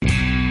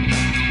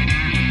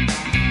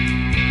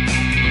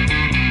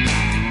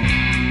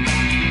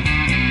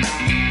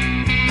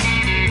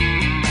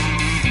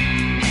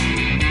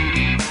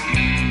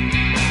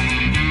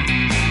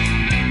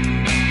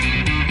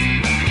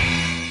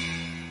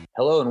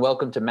and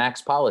welcome to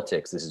Max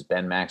Politics. This is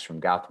Ben Max from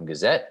Gotham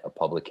Gazette, a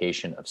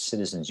publication of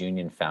Citizens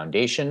Union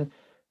Foundation.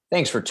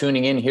 Thanks for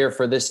tuning in here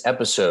for this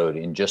episode.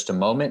 In just a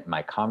moment,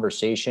 my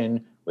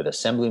conversation with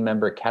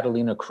Assemblymember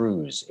Catalina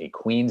Cruz, a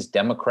Queens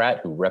Democrat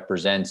who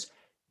represents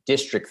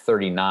District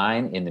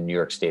 39 in the New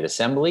York State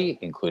Assembly,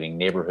 including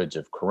neighborhoods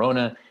of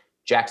Corona,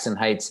 Jackson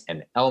Heights,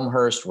 and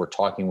Elmhurst. We're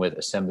talking with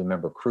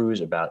Assemblymember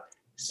Cruz about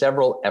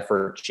several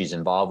efforts she's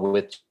involved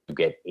with to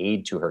get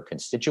aid to her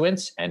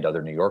constituents and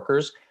other New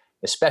Yorkers,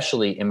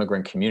 especially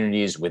immigrant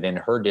communities within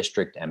her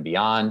district and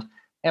beyond.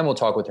 And we'll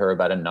talk with her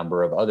about a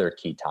number of other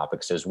key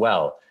topics as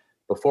well.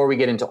 Before we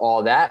get into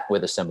all that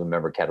with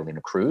Assemblymember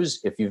Catalina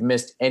Cruz, if you've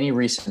missed any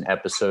recent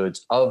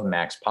episodes of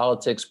Max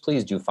Politics,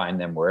 please do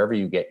find them wherever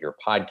you get your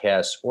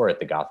podcasts or at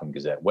the Gotham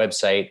Gazette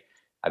website.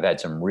 I've had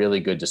some really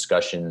good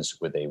discussions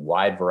with a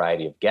wide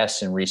variety of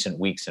guests in recent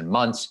weeks and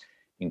months,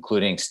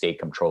 including State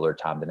Comptroller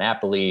Tom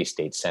DiNapoli,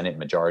 State Senate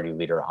Majority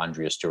Leader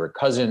Andrea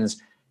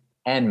Stewart-Cousins,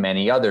 and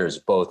many others,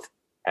 both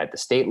at the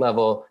state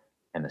level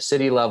and the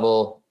city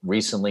level.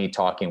 Recently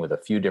talking with a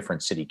few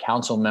different city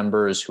council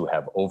members who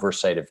have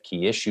oversight of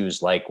key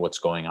issues like what's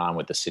going on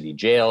with the city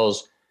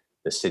jails,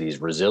 the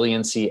city's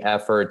resiliency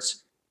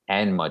efforts,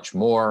 and much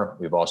more.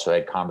 We've also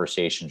had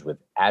conversations with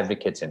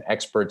advocates and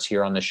experts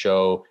here on the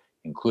show,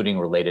 including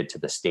related to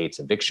the state's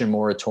eviction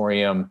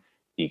moratorium,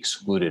 the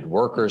Excluded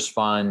Workers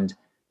Fund,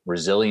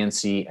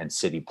 resiliency and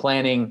city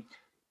planning,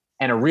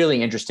 and a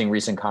really interesting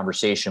recent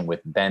conversation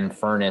with Ben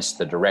Furness,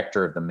 the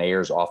director of the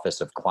Mayor's Office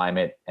of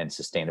Climate and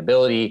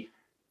Sustainability.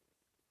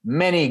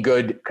 Many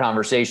good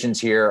conversations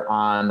here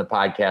on the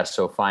podcast,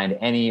 so find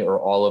any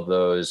or all of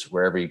those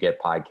wherever you get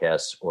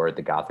podcasts or at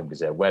the Gotham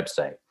Gazette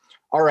website.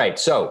 All right,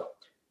 so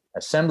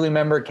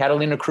Assemblymember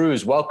Catalina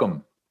Cruz,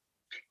 welcome.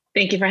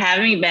 Thank you for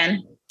having me,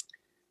 Ben.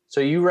 So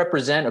you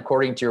represent,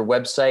 according to your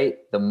website,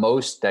 the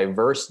most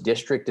diverse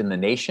district in the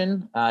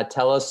nation.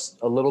 Tell us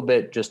a little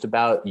bit just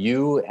about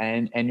you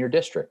and your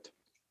district.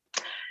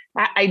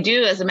 I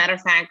do. As a matter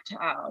of fact,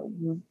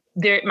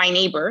 my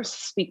neighbors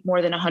speak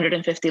more than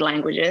 150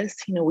 languages.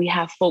 You know, we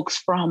have folks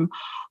from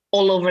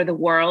all over the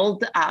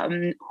world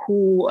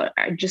who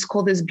just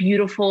call this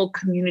beautiful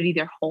community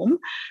their home.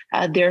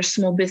 They're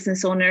small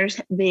business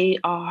owners. They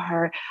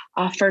are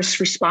first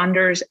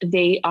responders.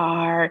 They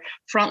are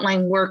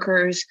frontline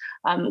workers.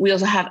 We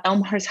also have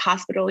Elmhurst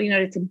Hospital. You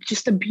know, it's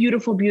just a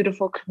beautiful,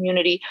 beautiful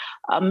community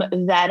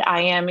that I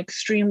am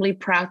extremely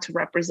proud to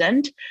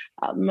represent.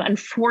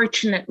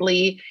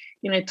 Unfortunately,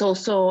 you know, it's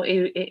also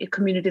a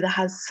community that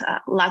has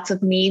lots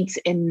of needs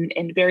and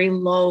very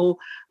low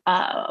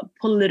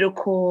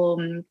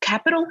political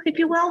capital, if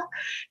you will,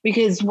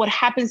 because what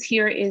happens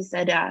here is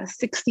that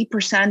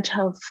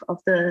 60%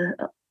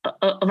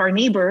 of our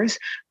neighbors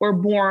were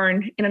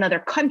born in another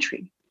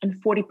country,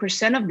 and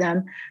 40% of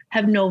them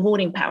have no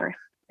voting power.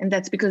 And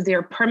that's because they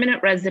are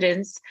permanent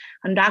residents,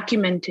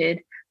 undocumented,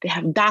 they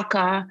have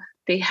DACA,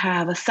 they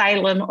have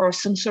asylum or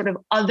some sort of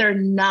other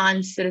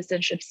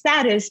non-citizenship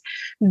status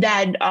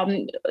that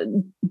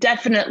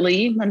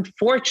definitely,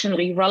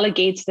 unfortunately,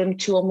 relegates them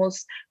to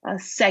almost a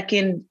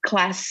second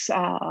class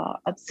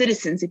of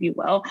citizens, if you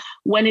will,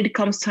 when it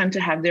comes time to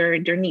have their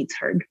needs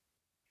heard.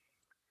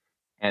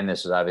 And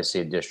this is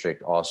obviously a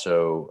district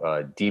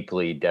also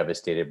deeply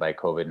devastated by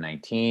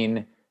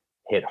COVID-19,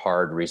 hit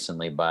hard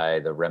recently by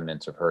the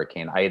remnants of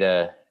Hurricane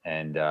Ida,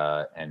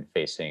 and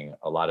facing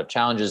a lot of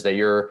challenges that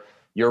you're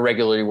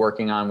regularly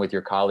working on with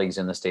your colleagues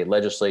in the state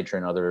legislature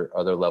and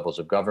other levels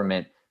of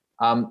government.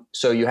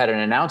 So you had an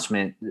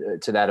announcement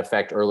to that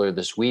effect earlier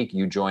this week.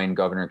 You joined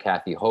Governor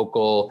Kathy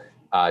Hochul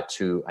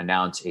to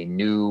announce a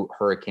new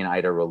Hurricane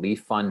Ida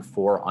relief fund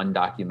for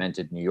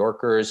undocumented New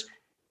Yorkers.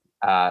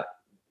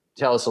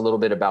 Tell us a little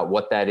bit about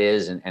what that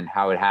is and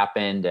how it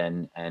happened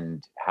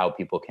and how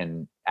people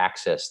can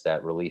access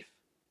that relief.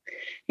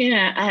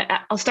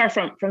 Yeah, I'll start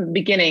from the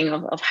beginning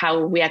of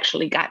how we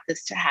actually got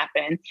this to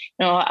happen. You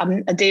know,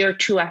 a day or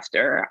two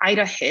after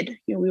Ida hit,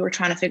 you know, we were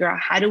trying to figure out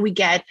how do we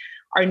get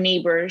our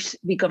neighbors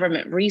the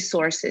government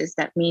resources.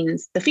 That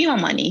means the FEMA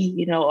money,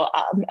 you know,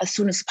 as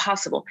soon as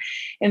possible.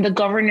 And the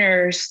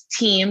governor's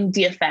team,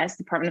 DFS,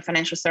 Department of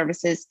Financial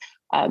Services,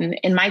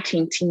 and my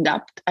team teamed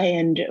up,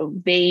 and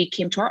they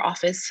came to our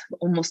office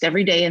almost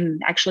every day.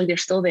 And actually, they're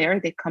still there.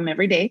 They come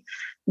every day.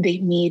 They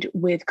meet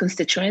with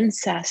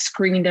constituents,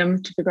 screen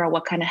them to figure out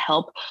what kind of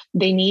help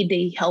they need.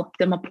 They help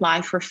them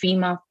apply for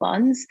FEMA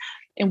funds.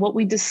 And what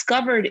we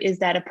discovered is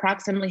that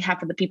approximately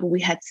half of the people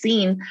we had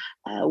seen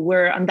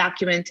were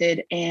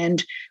undocumented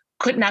and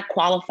could not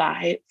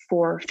qualify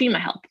for FEMA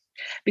help.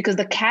 Because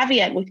the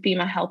caveat with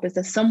FEMA help is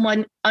that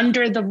someone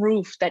under the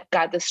roof that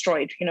got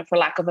destroyed, you know, for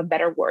lack of a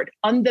better word,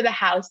 under the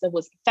house that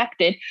was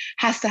affected,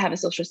 has to have a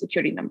social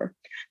security number.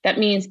 That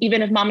means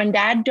even if mom and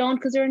dad don't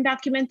because they're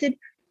undocumented,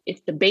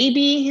 if the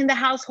baby in the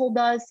household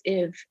does,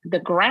 if the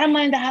grandma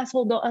in the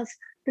household does,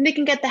 then they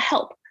can get the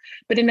help.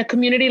 But in a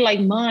community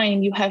like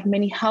mine, you have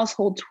many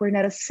households where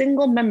not a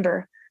single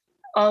member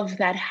of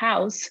that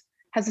house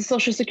has a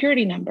social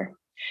security number.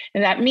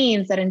 And that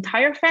means that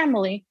entire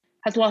family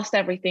has lost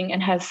everything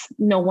and has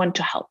no one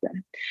to help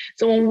them.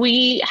 So when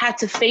we had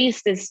to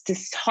face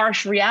this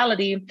harsh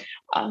reality,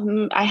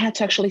 I had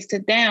to actually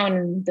sit down,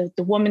 and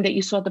the woman that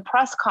you saw at the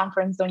press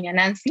conference, Doña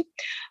Nancy,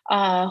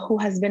 who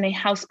has been a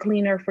house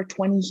cleaner for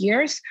 20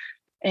 years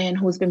and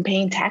who's been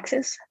paying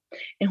taxes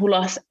and who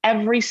lost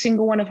every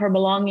single one of her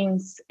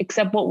belongings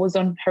except what was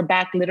on her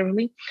back,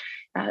 literally,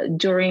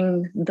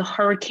 during the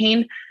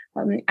hurricane.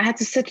 I had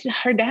to sit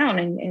her down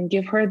and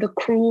give her the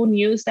cruel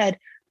news that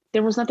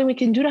there was nothing we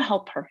can do to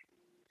help her.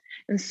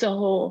 And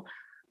so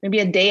maybe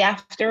a day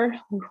after,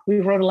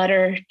 we wrote a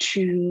letter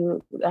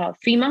to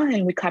FEMA,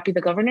 and we copied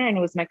the governor, and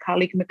it was my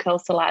colleague, Mikel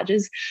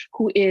Salages,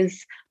 who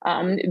is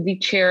the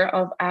chair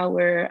of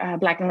our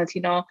Black and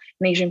Latino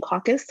and Asian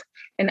caucus,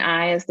 and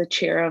I as the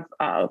chair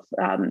of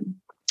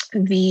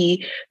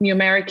the New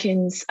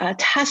Americans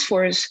Task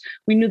Force.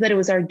 We knew that it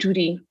was our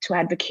duty to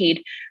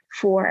advocate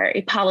for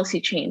a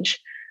policy change.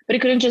 But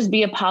it couldn't just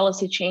be a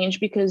policy change,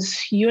 because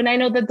you and I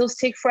know that those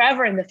take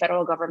forever in the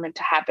federal government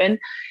to happen.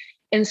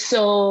 And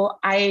so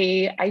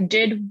I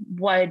did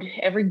what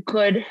every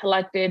good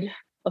elected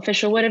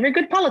official, what every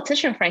good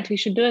politician, frankly,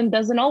 should do and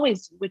doesn't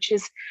always, which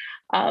is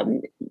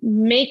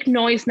make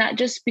noise, not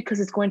just because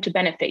it's going to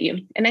benefit you.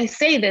 And I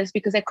say this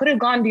because I could have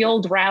gone the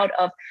old route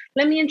of,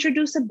 let me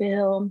introduce a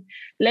bill,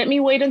 let me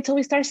wait until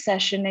we start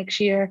session next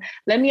year,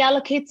 let me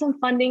allocate some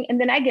funding, and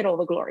then I get all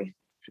the glory.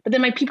 But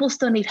then my people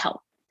still need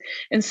help.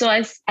 And so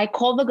I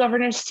called the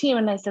governor's team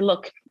and I said,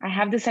 look, I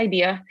have this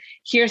idea.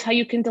 Here's how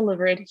you can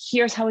deliver it.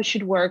 Here's how it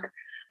should work.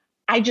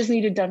 I just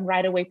need it done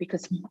right away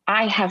because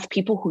I have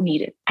people who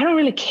need it. I don't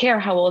really care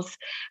how else,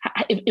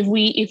 if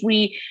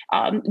we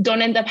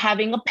don't end up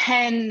having a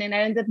pen and I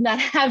end up not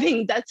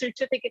having that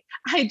certificate.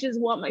 I just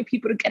want my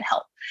people to get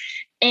help.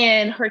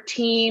 And her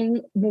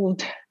team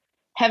moved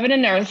heaven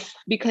and earth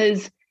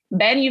because,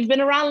 Ben, you've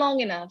been around long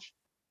enough.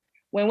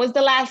 When was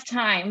the last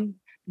time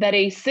that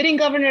a sitting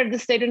governor of the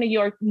state of New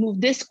York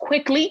moved this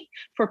quickly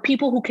for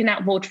people who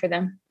cannot vote for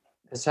them?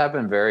 It's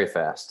happened very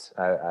fast.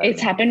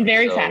 It's happened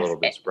very fast. A little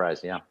bit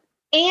surprised, yeah.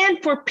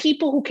 And for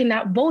people who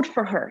cannot vote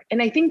for her.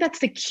 And I think that's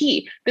the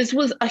key. This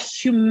was a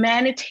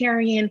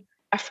humanitarian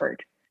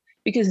effort,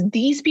 because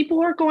these people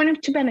who are going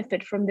to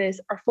benefit from this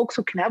are folks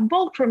who cannot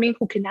vote for me,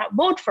 who cannot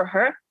vote for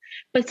her,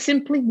 but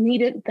simply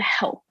needed the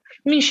help.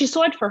 I mean, she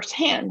saw it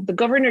firsthand. The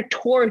governor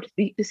toured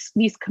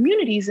these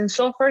communities and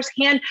saw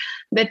firsthand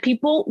that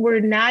people were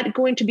not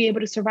going to be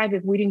able to survive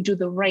if we didn't do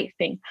the right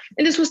thing.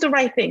 And this was the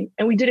right thing.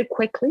 And we did it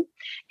quickly.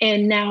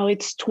 And now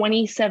it's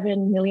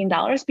 $27 million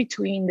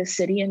between the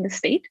city and the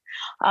state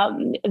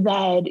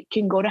that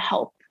can go to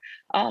help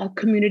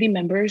community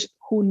members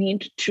who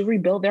need to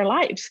rebuild their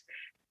lives.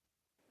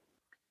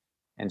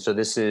 And so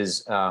this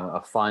is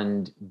a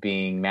fund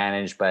being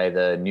managed by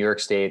the New York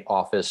State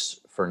Office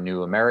for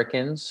New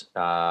Americans,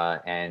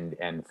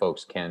 and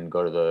folks can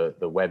go to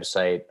the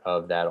website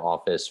of that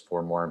office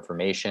for more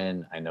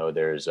information. I know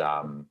there's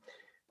a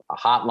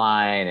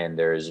hotline, and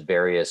there's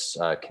various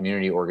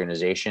community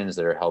organizations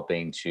that are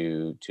helping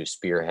to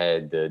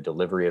spearhead the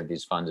delivery of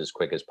these funds as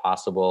quick as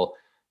possible.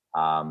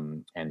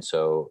 And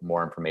so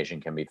more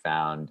information can be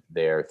found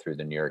there through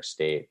the New York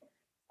State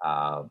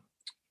Office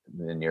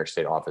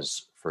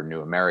for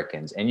New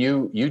Americans. And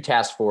you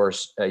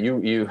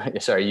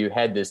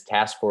had this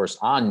task force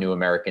on New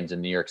Americans in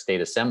New York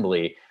State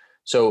Assembly.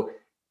 So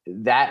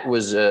that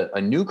was a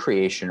new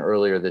creation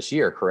earlier this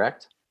year,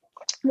 correct?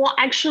 Well,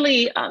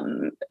 actually,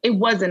 it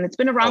wasn't. It's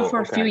been around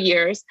for a few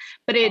years,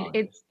 but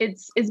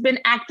it's been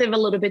active a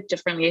little bit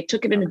differently. It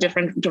took it in a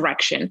different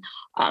direction.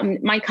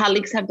 My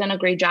colleagues have done a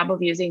great job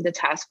of using the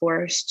task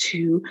force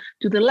to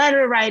do the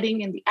letter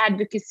writing and the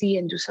advocacy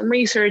and do some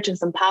research and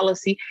some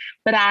policy.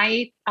 But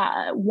I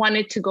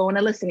wanted to go on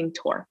a listening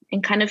tour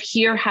and kind of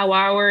hear how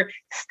our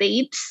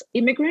state's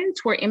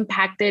immigrants were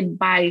impacted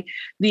by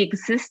the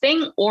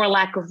existing or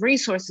lack of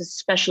resources,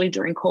 especially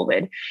during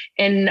COVID.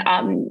 And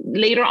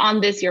later on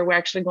this year, we're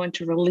actually going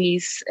to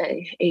release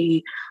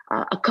a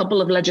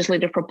couple of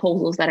legislative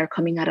proposals that are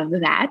coming out of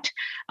that.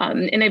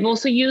 And I've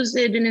also used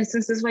it in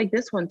instances like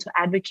this one to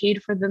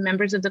advocate for the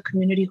members of the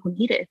community who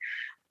need it.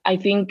 I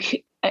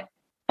think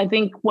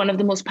one of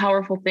the most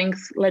powerful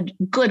things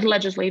good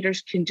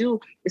legislators can do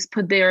is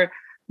put their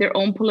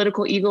own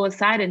political ego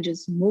aside and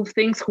just move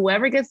things.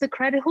 Whoever gets the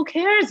credit, who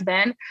cares,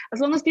 Ben? As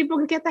long as people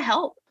can get the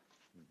help.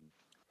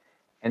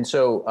 And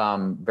so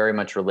very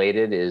much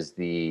related is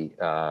the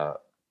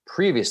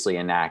previously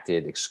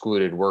enacted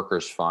Excluded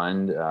Workers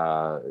Fund,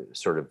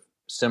 sort of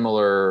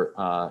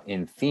similar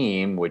in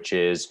theme, which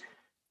is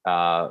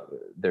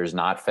there's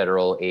not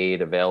federal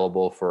aid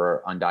available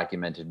for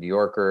undocumented New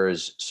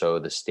Yorkers. So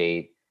the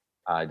state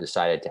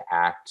decided to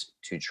act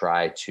to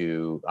try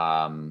to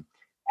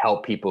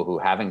help people who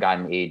haven't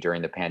gotten aid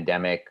during the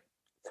pandemic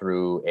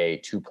through a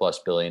 $2+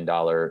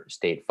 billion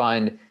state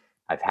fund.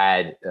 I've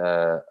had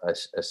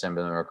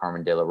Assemblymember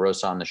Carmen De La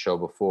Rosa on the show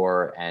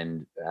before,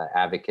 and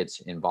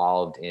advocates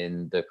involved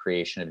in the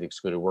creation of the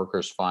Excluded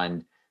Workers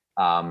Fund.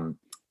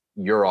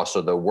 you're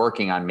also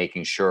working on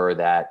making sure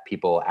that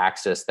people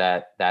access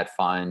that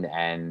fund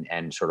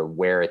and sort of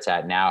where it's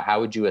at now. How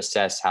would you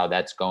assess how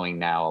that's going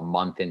now, a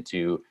month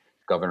into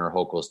Governor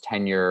Hochul's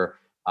tenure?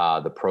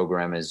 The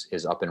program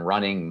is up and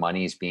running,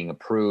 money's being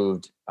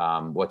approved.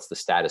 What's the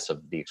status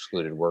of the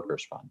Excluded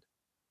Workers Fund?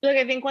 Look,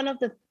 I think one of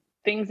the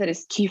things that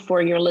is key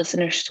for your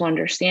listeners to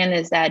understand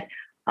is that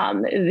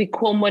the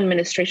Cuomo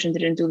administration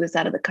didn't do this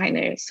out of the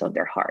kindness of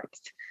their hearts.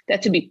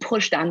 That to be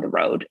pushed down the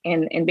road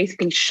and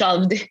basically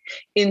shoved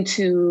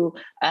into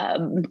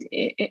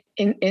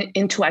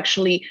into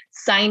actually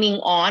signing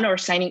on or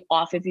signing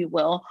off, if you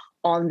will,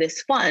 on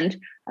this fund.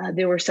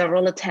 There were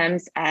several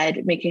attempts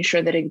at making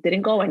sure that it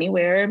didn't go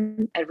anywhere,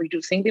 at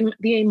reducing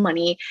the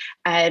money,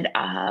 at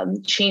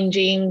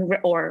changing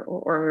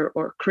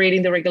or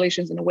creating the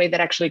regulations in a way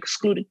that actually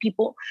excluded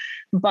people.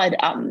 But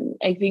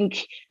I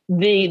think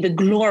the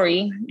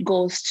glory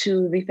goes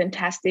to the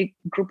fantastic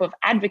group of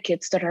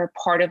advocates that are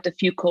part of the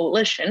Few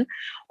Coalition,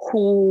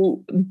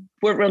 who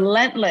were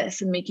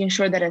relentless in making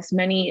sure that as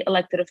many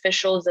elected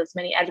officials, as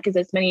many advocates,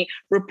 as many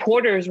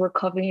reporters were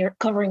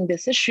covering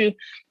this issue,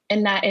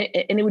 and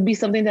it would be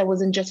something that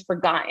wasn't just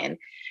forgotten.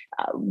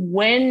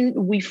 When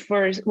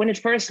it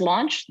first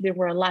launched, there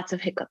were lots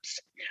of hiccups,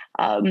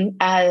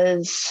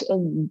 as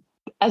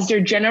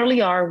there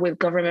generally are with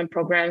government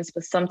programs,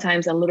 but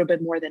sometimes a little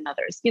bit more than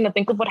others.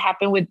 Think of what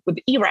happened with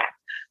ERAP.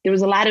 There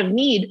was a lot of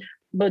need,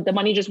 but the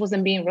money just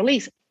wasn't being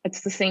released.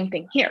 It's the same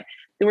thing here.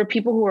 There were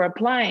people who were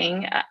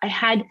applying. I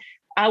had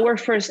our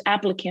first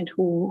applicant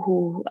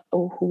who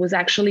was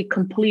actually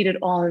completed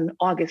on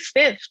August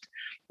 5th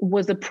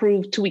was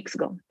approved 2 weeks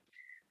ago.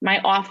 My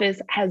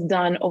office has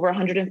done over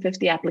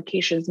 150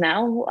 applications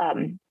now,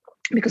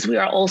 because we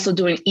are also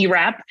doing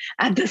ERAP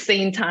at the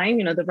same time,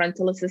 the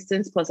rental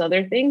assistance plus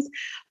other things.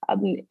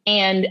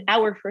 And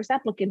our first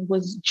applicant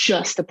was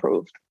just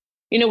approved.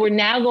 We're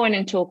now going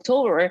into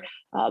October.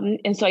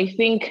 And so I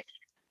think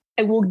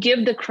I will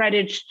give the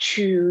credit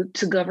to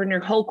Governor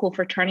Hochul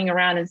for turning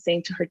around and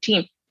saying to her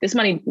team, this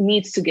money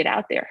needs to get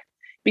out there.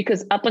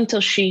 Because up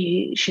until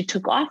she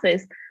took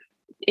office,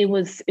 it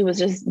was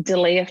just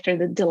delay after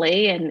the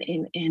delay,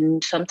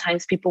 and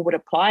sometimes people would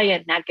apply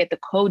and not get the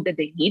code that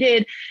they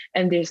needed,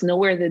 and there's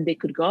nowhere that they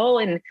could go,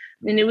 and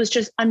it was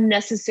just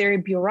unnecessary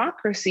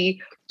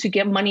bureaucracy to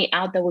get money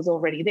out that was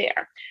already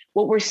there.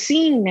 What we're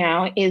seeing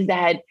now is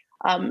that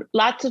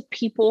lots of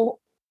people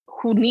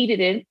who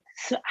needed it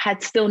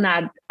had still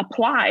not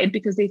applied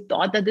because they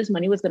thought that this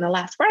money was going to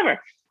last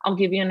forever. I'll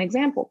give you an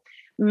example.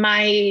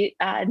 My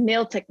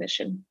nail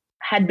technician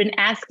had been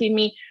asking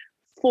me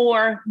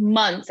 4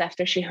 months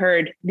after she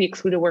heard the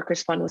Excluded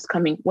Workers Fund was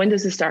coming. When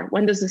does it start?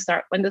 When does it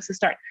start? When does it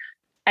start?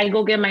 I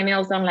go get my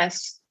nails done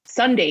last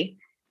Sunday,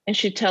 and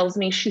she tells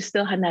me she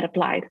still had not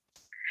applied.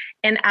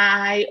 And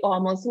I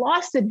almost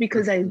lost it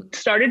because I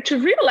started to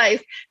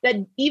realize that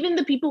even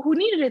the people who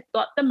needed it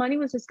thought the money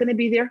was just going to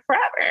be there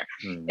forever.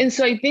 And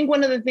so I think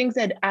one of the things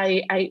that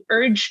I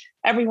urge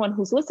everyone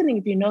who's listening,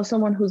 if you know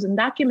someone who's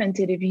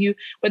undocumented,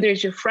 whether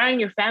it's your friend,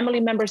 your family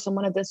member,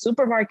 someone at the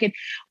supermarket,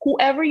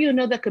 whoever you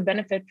know that could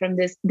benefit from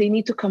this, they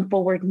need to come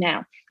forward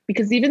now.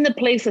 Because even the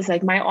places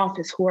like my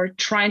office who are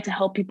trying to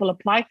help people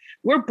apply,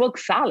 we're booked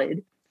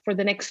solid for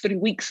the next 3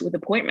 weeks with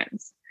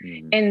appointments.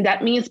 And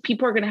that means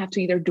people are going to have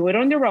to either do it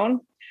on their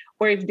own,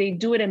 or if they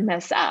do it and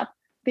mess up,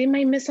 they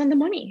might miss on the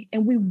money.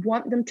 And we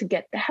want them to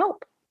get the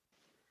help.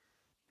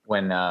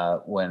 When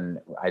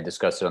I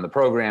discussed it on the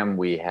program,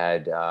 we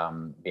had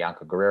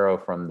Bianca Guerrero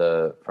from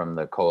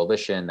the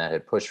coalition that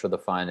had pushed for the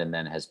fund and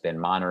then has been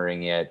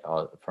monitoring it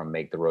from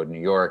Make the Road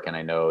New York. And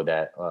I know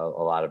that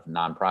a lot of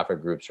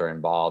nonprofit groups are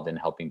involved in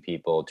helping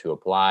people to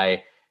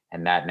apply.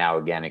 And that now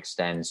again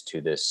extends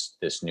to this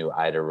new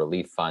IDA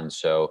relief fund.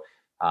 So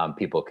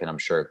people can, I'm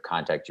sure,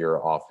 contact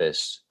your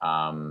office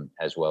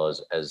as well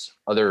as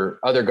other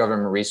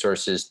government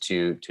resources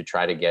to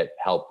try to get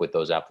help with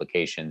those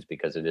applications,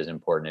 because it is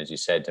important, as you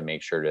said, to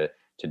make sure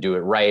to do it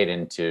right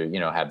and to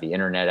have the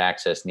internet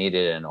access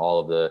needed and all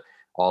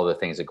of the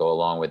things that go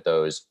along with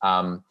those.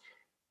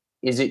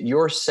 Is it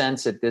your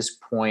sense at this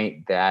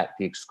point that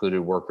the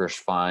Excluded Workers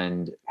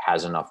Fund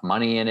has enough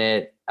money in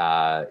it?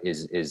 Are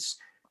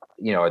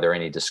there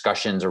any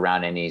discussions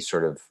around any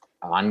sort of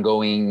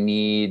ongoing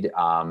need?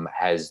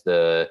 Has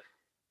the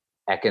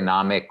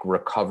economic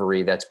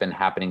recovery that's been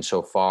happening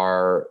so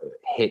far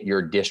hit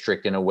your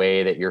district in a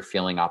way that you're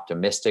feeling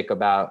optimistic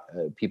about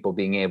people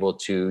being able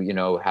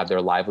to, have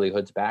their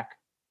livelihoods back?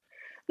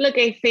 Look,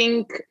 I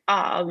think,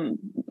 am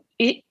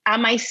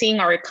I seeing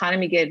our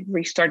economy get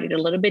restarted a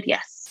little bit?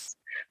 Yes.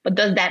 But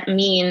does that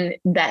mean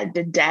that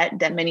the debt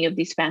that many of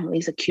these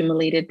families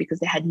accumulated because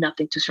they had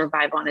nothing to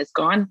survive on is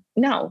gone?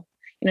 No.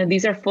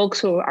 These are folks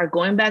who are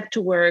going back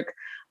to work,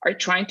 are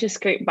trying to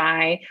scrape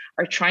by,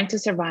 are trying to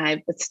survive,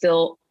 but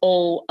still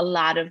owe a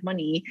lot of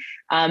money,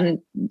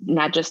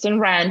 not just in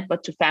rent,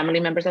 but to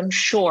family members. I'm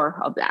sure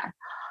of that.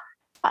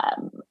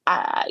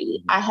 I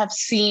have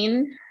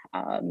seen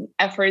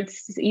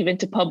efforts even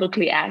to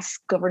publicly ask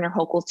Governor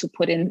Hochul to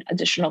put in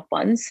additional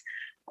funds.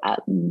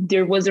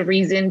 There is a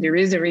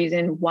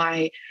reason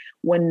why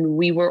when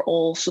we were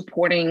all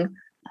supporting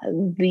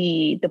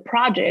the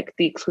project,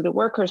 the Excluded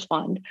Workers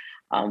Fund,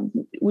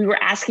 we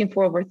were asking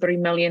for over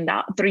 $3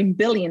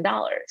 billion.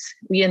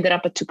 We ended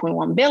up at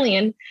 2.1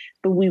 billion,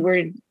 but we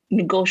were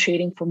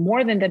negotiating for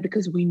more than that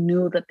because we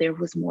knew that there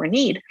was more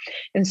need.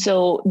 And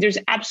so there's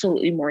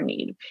absolutely more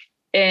need.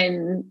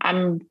 And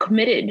I'm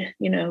committed,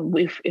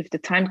 if the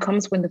time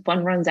comes when the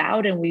fund runs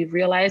out and we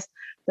realize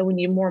that we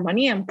need more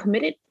money, I'm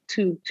committed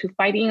to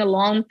fighting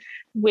along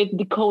with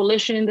the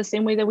coalition in the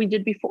same way that we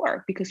did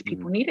before, because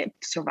people need it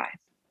to survive.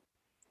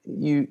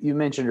 You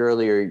mentioned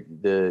earlier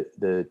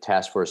the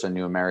Task Force on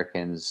New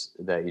Americans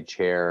that you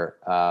chair,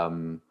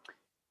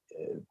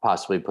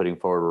 possibly putting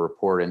forward a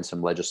report and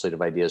some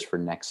legislative ideas for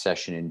next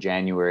session in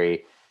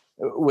January.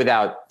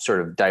 Without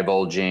sort of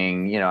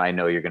divulging, I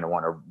know you're going to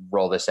want to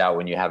roll this out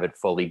when you have it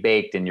fully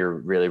baked and you're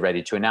really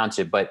ready to announce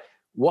it. But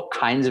what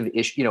kinds of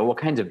what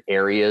kinds of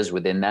areas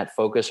within that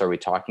focus are we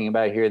talking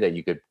about here that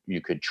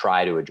you could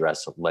try to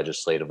address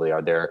legislatively?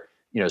 Are there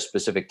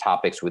specific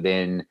topics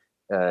within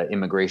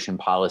immigration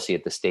policy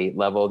at the state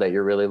level that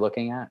you're really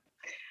looking at?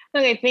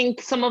 Look, I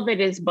think some of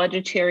it is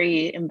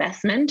budgetary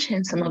investment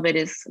and some of it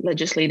is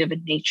legislative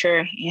in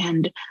nature.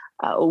 And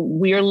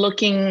we're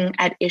looking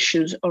at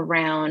issues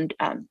around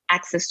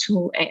access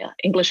to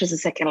English as a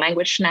second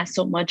language, not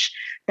so much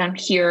down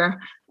here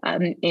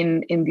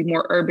in the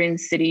more urban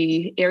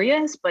city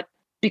areas, but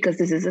because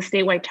this is a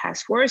statewide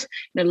task force,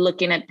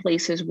 looking at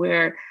places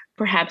where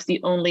perhaps the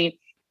only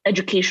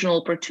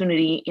educational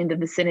opportunity in the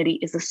vicinity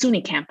is a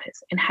SUNY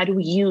campus. And how do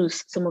we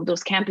use some of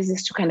those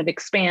campuses to kind of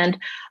expand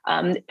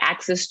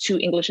access to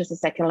English as a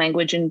second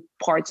language in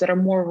parts that are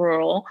more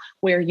rural,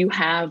 where you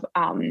have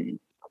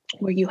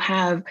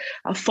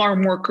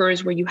farm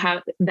workers, where you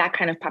have that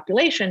kind of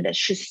population that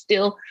should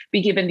still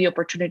be given the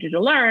opportunity to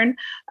learn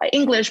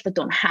English, but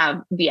don't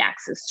have the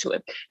access to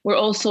it. We're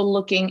also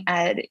looking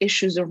at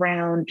issues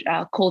around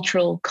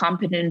cultural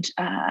competent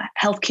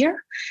healthcare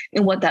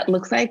and what that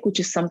looks like, which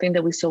is something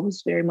that we saw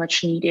was very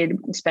much needed,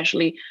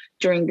 especially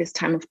during this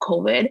time of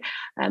COVID.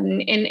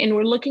 And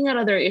we're looking at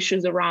other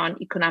issues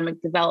around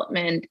economic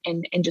development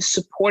and just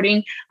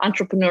supporting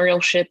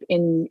entrepreneurship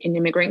in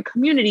immigrant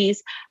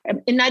communities,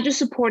 and not just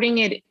supporting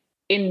it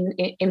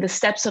in the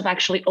steps of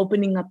actually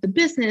opening up the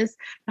business,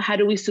 but how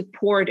do we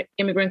support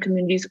immigrant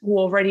communities who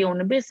already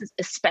own a business,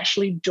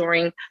 especially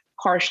during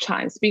harsh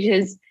times?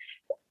 Because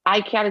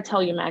I gotta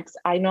tell you, Max,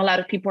 I know a lot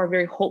of people are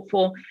very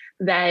hopeful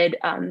that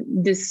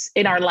this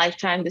in our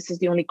lifetime, this is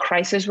the only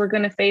crisis we're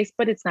going to face,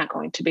 but it's not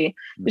going to be.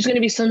 There's going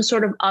to be some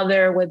sort of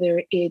other,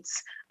 whether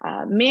it's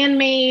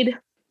man-made,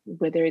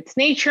 whether it's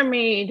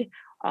nature-made,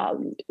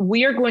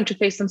 we are going to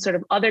face some sort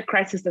of other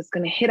crisis that's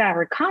going to hit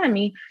our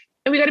economy,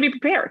 and we got to be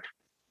prepared.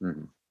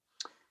 Mm-hmm.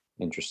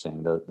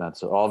 Interesting.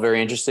 That's all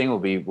very interesting.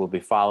 We'll be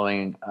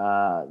following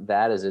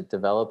that as it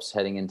develops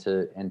heading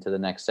into the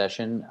next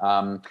session.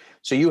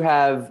 So you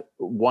have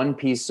one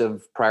piece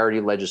of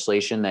priority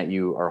legislation that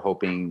you are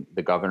hoping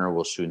the governor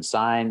will soon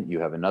sign.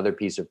 You have another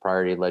piece of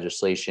priority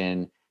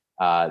legislation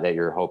that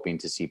you're hoping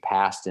to see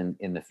passed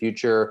in the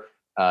future.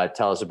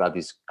 Tell us about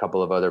these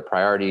couple of other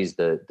priorities: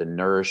 the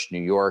Nourish New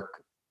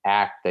York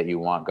Act that you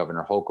want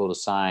Governor Hochul to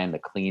sign, the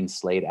Clean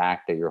Slate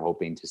Act that you're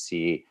hoping to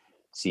see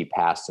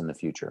passed in the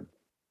future.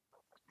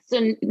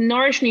 So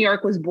Nourish New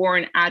York was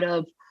born out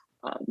of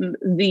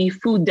the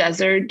food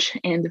desert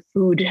and the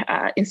food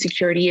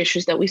insecurity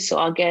issues that we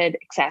saw get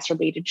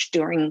exacerbated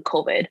during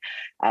COVID.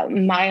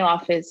 My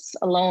office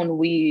alone,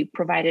 we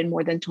provided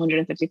more than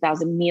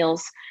 250,000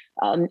 meals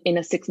in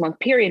a 6-month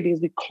period because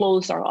we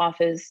closed our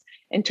office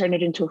and turned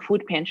it into a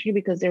food pantry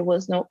because there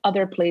was no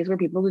other place where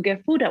people could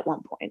get food at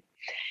one point.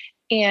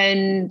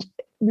 And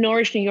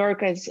Nourish New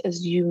York, as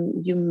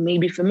you may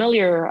be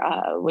familiar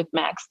with,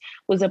 Max,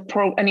 was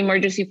an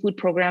emergency food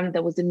program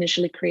that was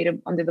initially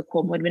created under the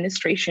Cuomo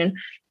administration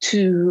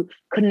to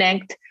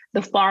connect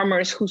the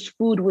farmers whose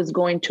food was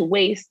going to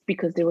waste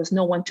because there was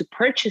no one to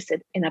purchase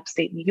it in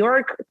upstate New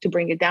York to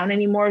bring it down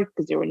anymore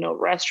because there were no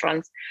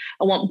restaurants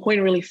at one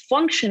point really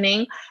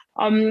functioning,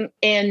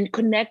 and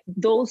connect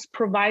those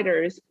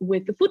providers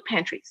with the food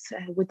pantries,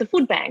 with the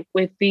food bank,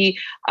 with the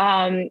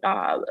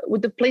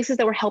places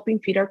that were helping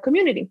feed our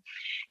community.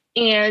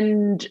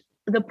 And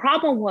the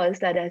problem was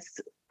that, as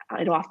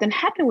it often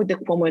happened with the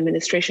Cuomo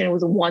administration, it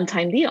was a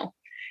one-time deal.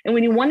 And we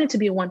didn't want it to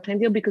be a one-time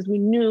deal because we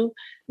knew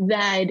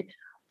that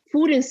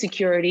food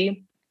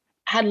insecurity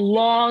had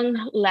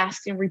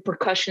long-lasting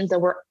repercussions that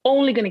were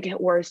only going to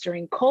get worse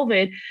during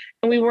COVID,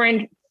 and we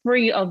weren't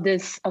free of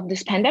this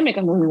pandemic,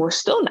 and we were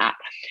still not.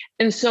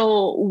 And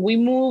so we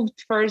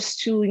moved first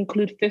to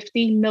include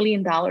 $50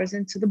 million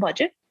into the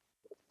budget.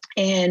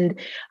 And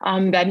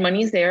that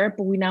money is there,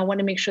 but we now want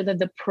to make sure that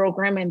the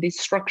program and the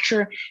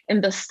structure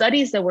and the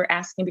studies that we're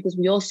asking, because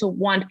we also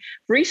want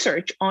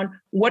research on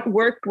what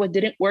worked, what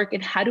didn't work,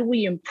 and how do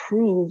we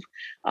improve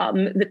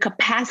the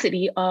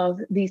capacity of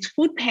these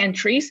food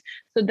pantries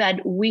so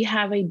that we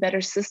have a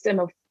better system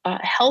of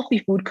healthy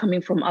food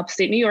coming from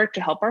upstate New York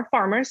to help our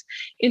farmers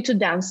into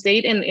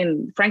downstate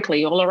and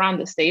frankly, all around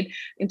the state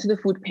into the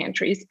food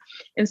pantries.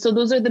 And so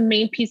those are the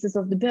main pieces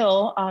of the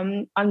bill.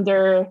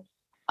 Under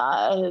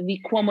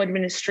the Cuomo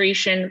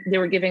administration, they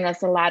were giving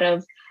us a lot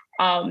of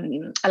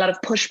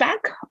pushback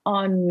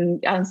on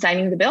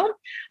signing the bill.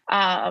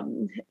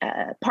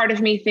 Part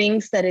of me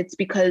thinks that it's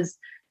because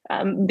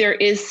there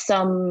is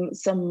some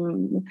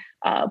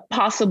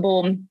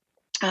possible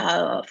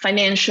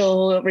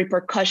financial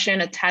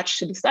repercussion attached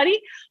to the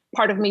study.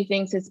 Part of me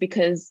thinks it's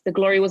because the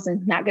glory was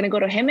not going to go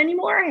to him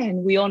anymore,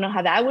 and we all know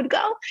how that would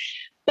go.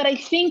 But I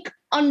think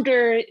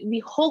under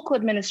the Hochul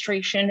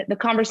administration, the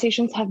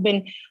conversations have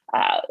been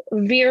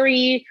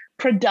very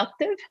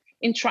productive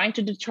in trying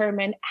to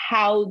determine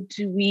how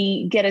do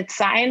we get it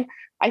signed.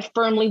 I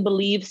firmly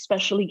believe,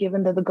 especially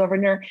given that the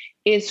governor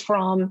is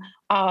from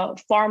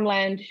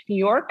farmland, New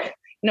York,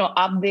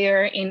 up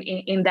there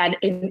in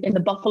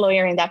the Buffalo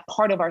area, in that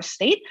part of our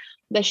state,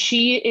 that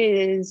she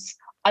is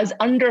as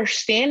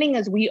understanding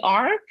as we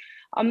are,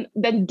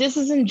 that this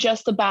isn't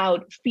just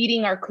about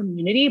feeding our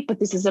community, but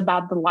this is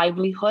about the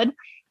livelihood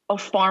of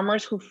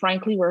farmers who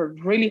frankly were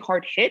really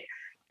hard hit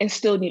and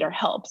still need our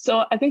help.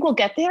 So I think we'll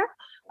get there.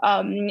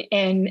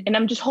 And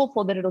I'm just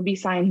hopeful that it'll be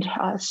signed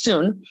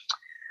soon.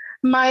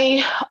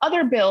 My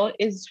other bill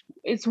is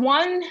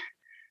one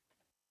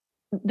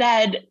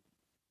that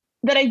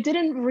I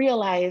didn't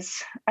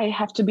realize, I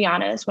have to be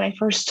honest, when I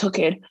first took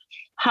it,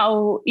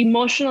 how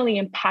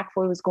emotionally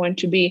impactful it was going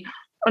to be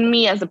on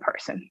me as a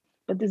person.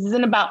 But this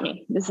isn't about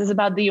me. This is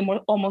about the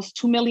almost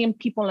 2 million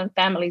people and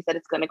families that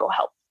it's going to go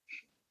help.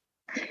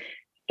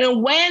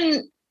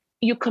 When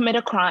you commit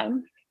a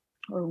crime,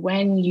 or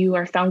when you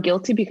are found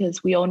guilty,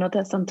 because we all know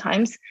that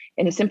sometimes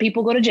innocent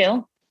people go to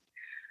jail,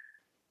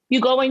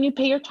 you go and you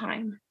pay your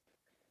time.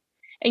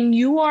 And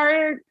you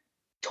are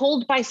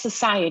told by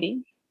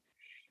society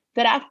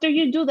that after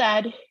you do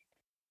that,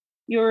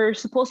 you're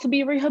supposed to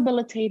be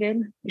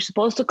rehabilitated, you're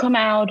supposed to come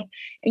out,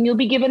 and you'll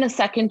be given a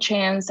second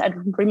chance at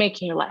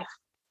remaking your life.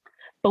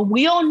 But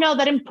we all know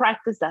that in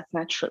practice, that's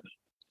not true.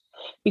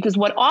 Because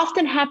what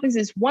often happens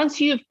is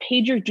once you've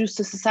paid your dues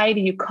to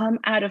society, you come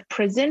out of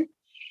prison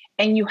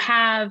and you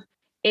have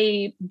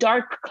a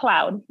dark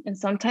cloud. And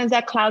sometimes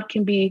that cloud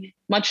can be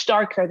much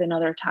darker than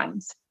other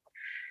times,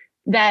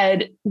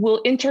 that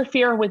will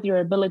interfere with your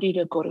ability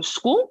to go to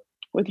school,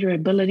 with your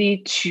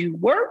ability to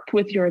work,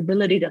 with your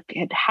ability to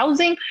get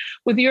housing,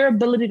 with your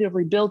ability to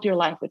rebuild your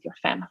life with your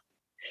family.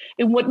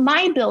 And what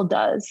my bill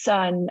does,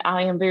 and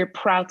I am very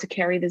proud to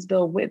carry this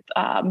bill with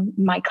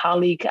my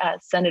colleague,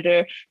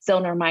 Senator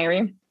Zellner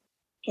Myrie,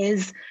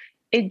 is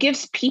it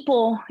gives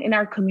people in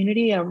our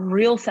community a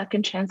real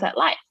second chance at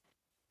life.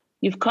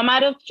 You've come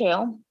out of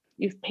jail,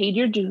 you've paid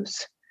your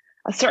dues.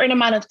 A certain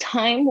amount of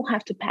time will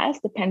have to pass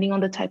depending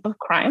on the type of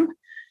crime.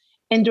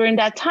 And during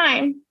that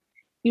time,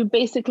 you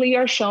basically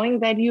are showing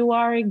that you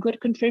are a good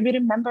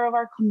contributing member of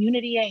our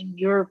community and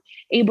you're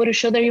able to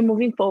show that you're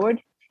moving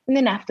forward. And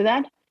then after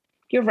that,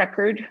 your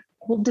record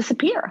will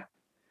disappear.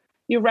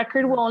 Your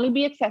record will only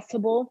be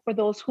accessible for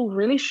those who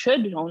really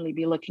should only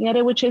be looking at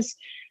it, which is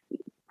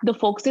the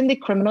folks in the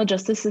criminal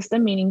justice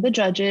system, meaning the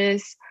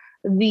judges,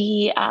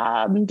 the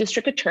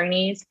district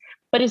attorneys,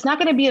 but it's not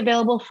going to be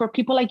available for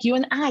people like you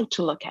and I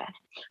to look at,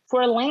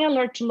 for a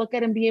landlord to look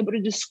at and be able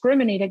to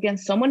discriminate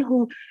against someone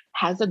who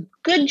has a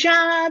good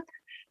job,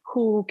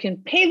 who can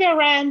pay their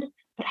rent,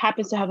 but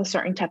happens to have a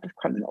certain type of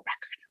criminal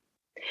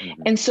record.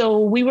 Mm-hmm. And so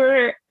we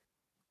were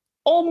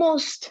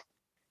almost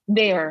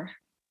there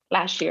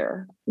last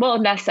year. Well,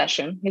 in that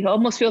session, it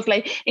almost feels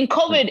like in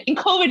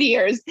COVID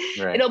years,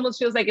 right. It almost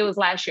feels like it was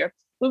last year.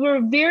 We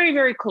were very,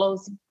 very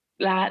close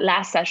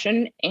last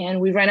session and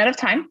we ran out of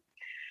time.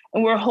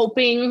 And we're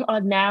hoping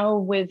now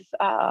with,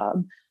 I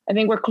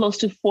think we're close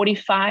to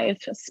 45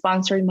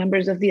 sponsoring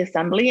members of the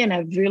assembly and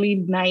a really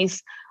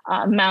nice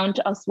amount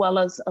as well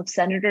as of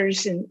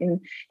senators in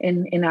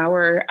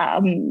our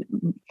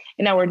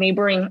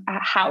neighboring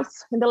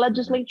house in the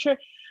legislature.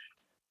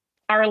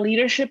 Our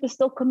leadership is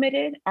still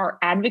committed. Our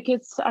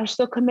advocates are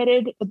still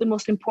committed. But the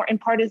most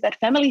important part is that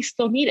families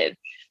still need it.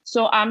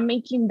 So I'm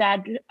making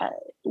that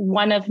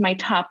one of my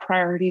top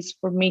priorities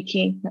for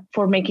making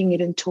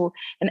it into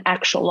an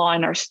actual law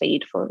in our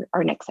state for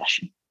our next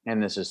session.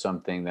 And this is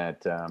something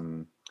that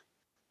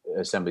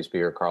Assembly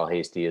Speaker Carl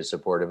Heastie is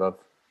supportive of?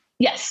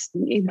 Yes,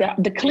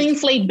 the clean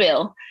slate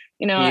bill.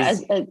 He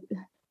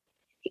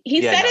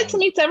said it to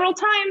me several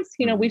times.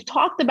 We've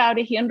talked about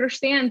it. He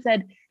understands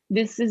that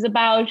this is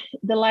about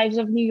the lives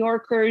of New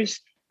Yorkers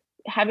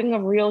having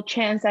a real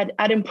chance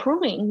at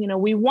improving.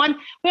 We want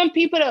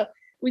people to,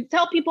 we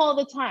tell people all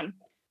the time,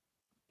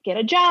 get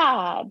a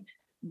job,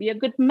 be a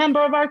good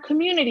member of our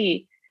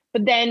community,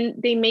 but then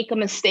they make a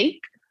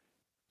mistake.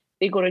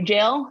 They go to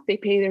jail, they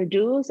pay their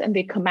dues, and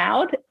they come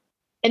out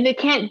and they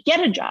can't get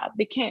a job.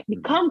 They can't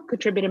become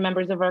contributing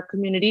members of our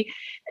community.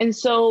 And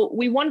so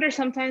we wonder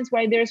sometimes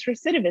why there's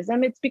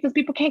recidivism. It's because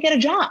people can't get a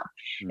job.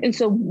 Mm-hmm. And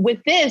so with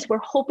this, we're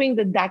hoping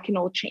that can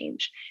all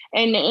change.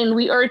 And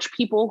we urge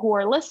people who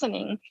are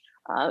listening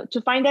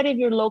to find out if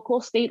your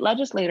local state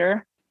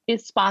legislator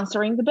is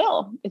sponsoring the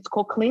bill. It's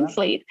called Clean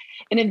Slate.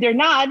 And if they're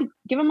not,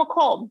 give them a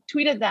call,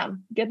 tweet at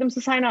them, get them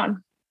to sign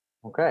on.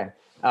 Okay.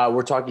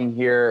 We're talking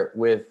here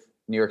with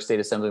New York State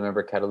Assembly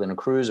Member Catalina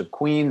Cruz of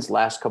Queens.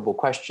 Last couple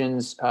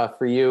questions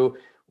for you.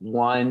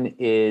 One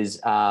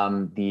is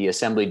the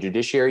Assembly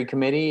Judiciary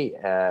Committee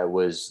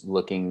was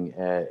looking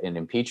at an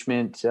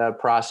impeachment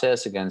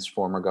process against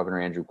former Governor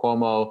Andrew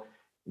Cuomo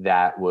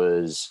that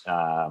was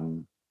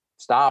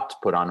stopped,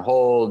 put on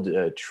hold,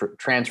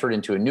 transferred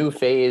into a new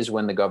phase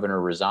when the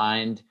governor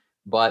resigned.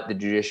 But the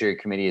Judiciary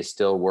Committee is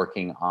still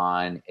working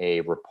on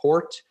a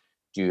report.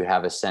 Do you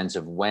have a sense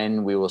of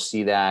when we will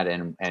see that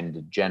and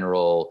the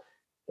general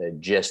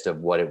gist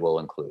of what it will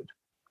include?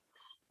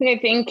 I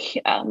think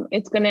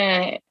it's going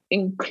to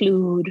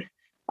include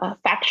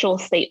factual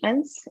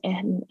statements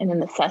and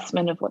an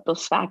assessment of what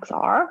those facts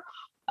are.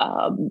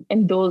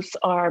 And those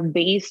are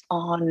based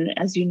on,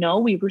 as you know,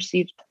 we've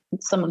received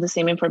some of the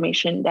same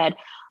information that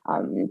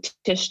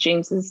Tish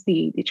James's,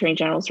 the Attorney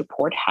General's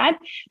report had.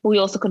 But we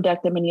also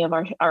conducted many of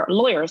our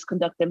lawyers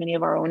conducted many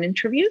of our own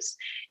interviews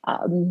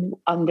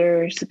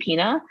under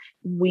subpoena.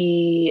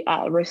 We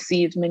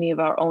received many of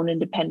our own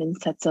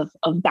independent sets of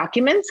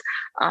documents.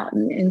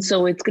 And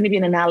so it's going to be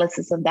an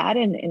analysis of that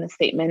and a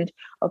statement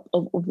of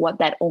what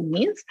that all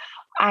means.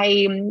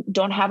 I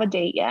don't have a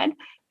date yet,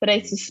 but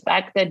I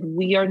suspect that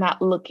we are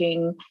not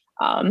looking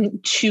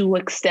to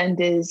extend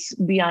this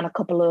beyond a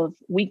couple of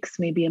weeks,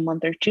 maybe a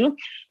month or two,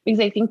 because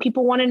I think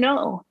people want to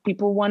know.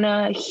 People want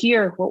to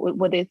hear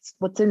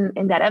what's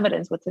in that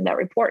evidence, what's in that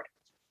report.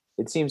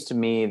 It seems to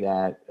me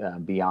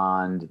that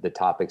beyond the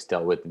topics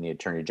dealt with in the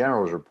Attorney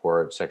General's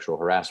report, sexual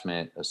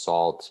harassment,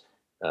 assault,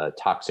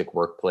 toxic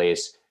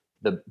workplace,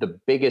 the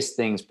biggest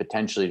things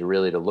potentially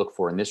to look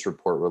for in this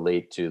report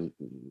relate to,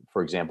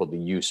 for example,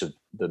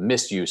 the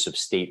misuse of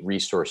state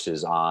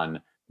resources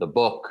on the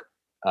book,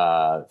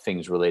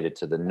 things related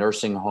to the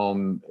nursing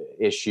home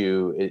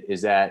issue.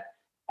 Is that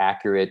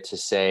accurate to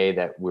say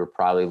that we're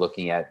probably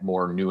looking at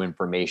more new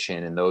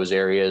information in those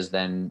areas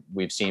than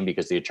we've seen?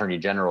 Because the Attorney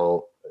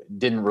General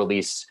didn't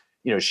release,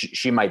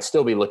 she might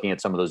still be looking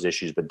at some of those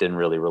issues, but didn't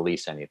really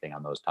release anything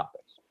on those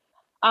topics.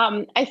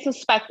 I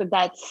suspect that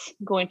that's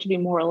going to be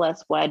more or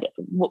less what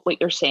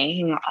you're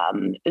saying,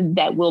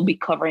 that we'll be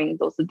covering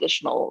those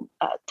additional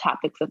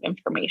topics of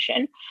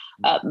information.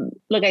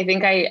 Look, I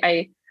think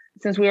I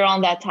since we were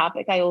on that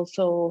topic, I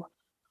also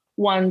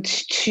want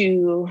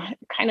to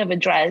kind of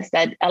address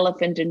that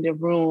elephant in the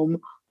room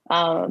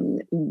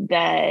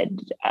that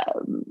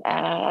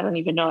I don't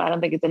even know. I don't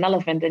think it's an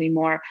elephant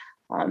anymore.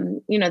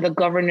 The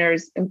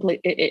governor's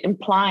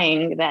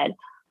implying that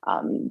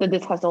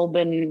this has all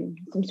been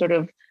some sort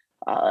of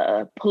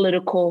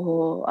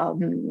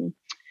political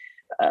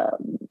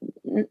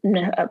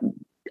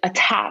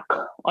attack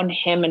on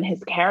him and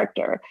his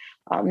character.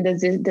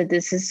 That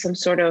this is some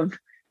sort of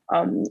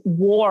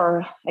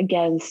war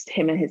against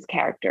him and his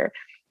character.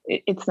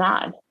 It's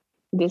not.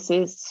 This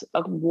is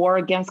a war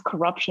against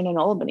corruption in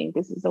Albany.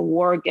 This is a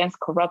war against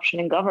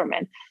corruption in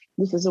government.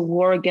 This is a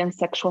war against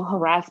sexual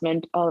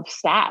harassment of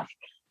staff.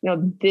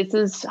 This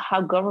is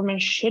how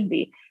government should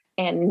be.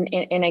 And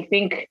I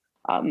think,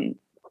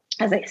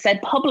 as I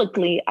said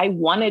publicly, I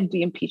wanted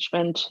the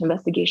impeachment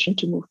investigation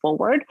to move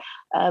forward,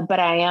 but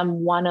I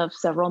am one of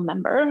several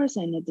members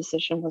and a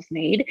decision was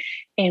made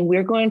and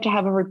we're going to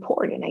have a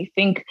report. And I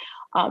think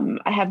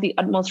I have the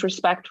utmost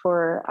respect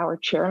for our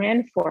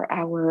chairman, for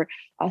our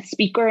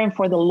speaker, and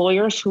for the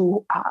lawyers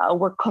who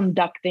were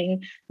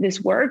conducting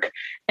this work.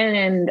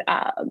 And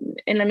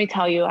let me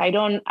tell you,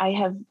 I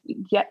have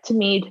yet to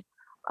meet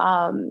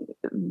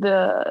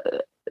the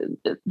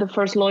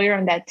first lawyer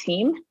on that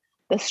team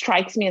that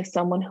strikes me as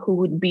someone who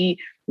would be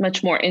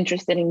much more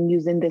interested in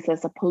using this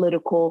as a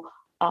political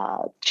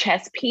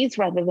chess piece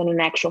rather than an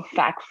actual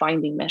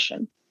fact-finding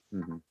mission.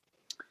 Mm-hmm.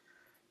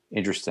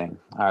 Interesting.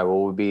 All right.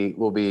 Well,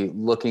 we'll be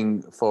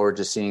looking forward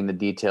to seeing the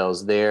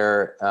details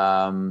there.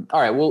 All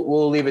right.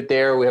 We'll leave it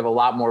there. We have a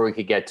lot more we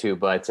could get to,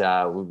 but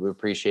we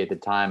appreciate the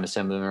time.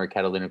 Assemblymember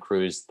Catalina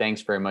Cruz,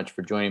 thanks very much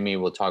for joining me.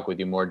 We'll talk with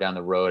you more down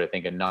the road. I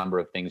think a number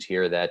of things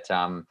here that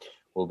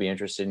we'll be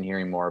interested in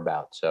hearing more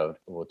about. So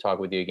we'll talk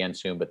with you again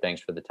soon, but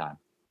thanks for the time.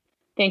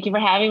 Thank you for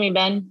having me,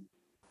 Ben.